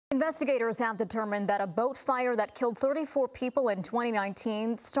Investigators have determined that a boat fire that killed 34 people in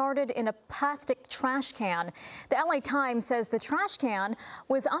 2019 started in a plastic trash can. The LA Times says the trash can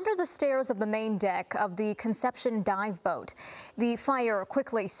was under the stairs of the main deck of the Conception dive boat. The fire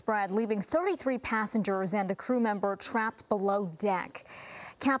quickly spread, leaving 33 passengers and a crew member trapped below deck.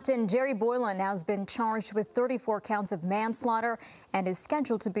 Captain Jerry Boylan has been charged with 34 counts of manslaughter and is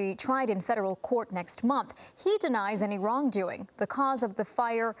scheduled to be tried in federal court next month. He denies any wrongdoing. The cause of the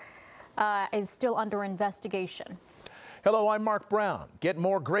fire is still under investigation. Hello, I'm Mark Brown. Get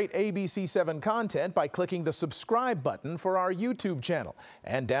more great ABC7 content by clicking the subscribe button for our YouTube channel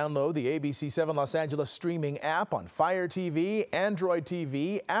and download the ABC7 Los Angeles streaming app on Fire TV, Android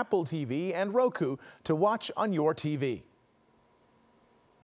TV, Apple TV, and Roku to watch on your TV.